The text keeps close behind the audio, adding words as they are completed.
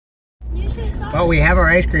Well, we have our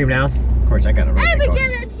ice cream now. Of course, I got a Hey, we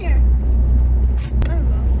get it here.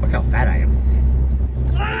 Look how fat I am.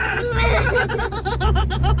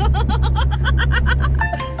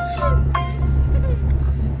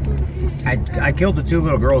 I killed the 2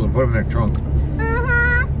 little girls and put them in a trunk.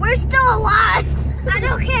 We're still alive. I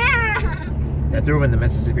don't care. I threw them in the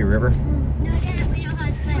Mississippi River. No, Dad, we know how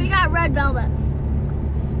to swim. We got red velvet.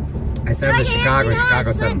 I sent them to Chicago, and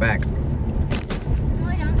Chicago sent them back. No,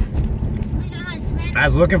 we don't. We know how to swim. I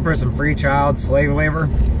was looking for some free child slave labor.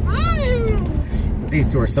 These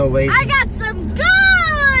 2 are so lazy. I got some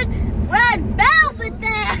good red velvet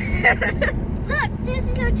there. Look, this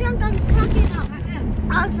is a chunk I'm talking about right now.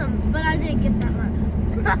 Awesome, but I didn't get that much.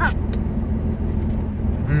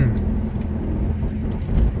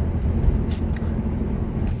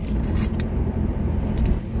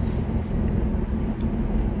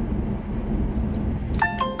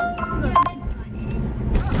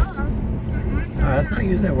 Let's not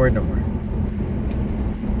use that word no more.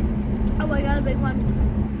 Oh, I got a big one.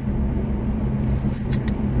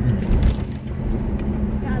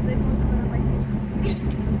 Got a big one coming up my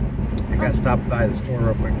I gotta stop by the store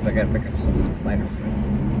real quick because I gotta pick up some lighter fluid.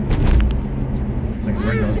 So I can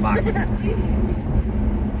bring those boxes.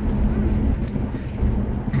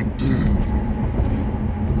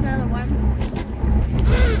 Another one.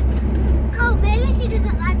 Oh, maybe she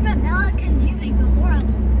doesn't like vanilla because you make it horrible.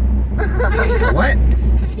 What?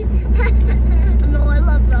 No, I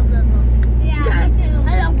love vanilla. Yeah, me too. I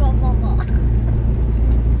love vanilla.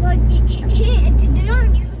 Well,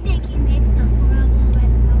 don't you think he makes the horrible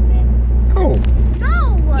red velvet? Who? No!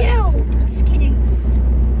 You! Just kidding.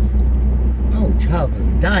 Oh, child was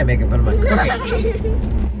dying making fun of my cooking.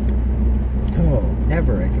 Oh,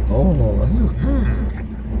 never again. Oh,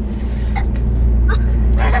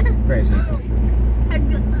 Crazy.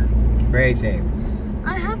 Crazy. I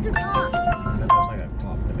have to cough. That looks like a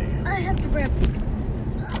cough to me. I have to rip.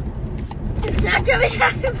 It's not coming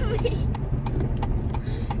out of me.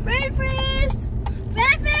 Brain freeze!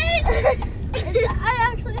 Brain freeze! I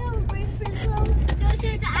actually have a brain freeze though. No,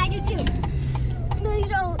 seriously, I do too. No, you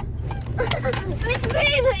don't. It's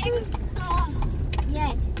freezing! Oh,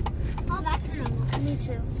 yay. All back to normal. Me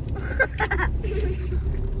too.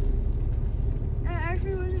 I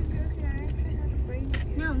actually wasn't joking. I actually had a brain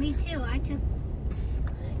freeze. No, me too. I took...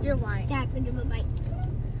 You're lying. Dad, give him a bite.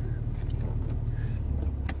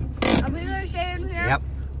 Are we gonna stay in here? Yep.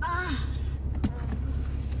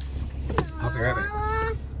 I'll be right back.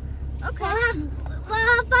 Okay. Well,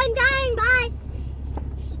 have fun dying. Bye.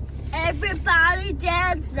 Everybody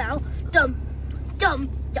dance now. Dum, dum,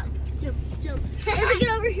 dum, dum, dum. Hey, get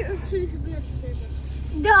over here so you can be a favorite.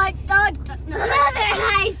 Another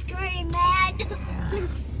ice cream, man.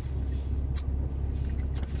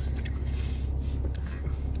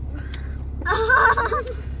 I'm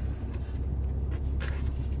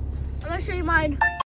gonna show you mine.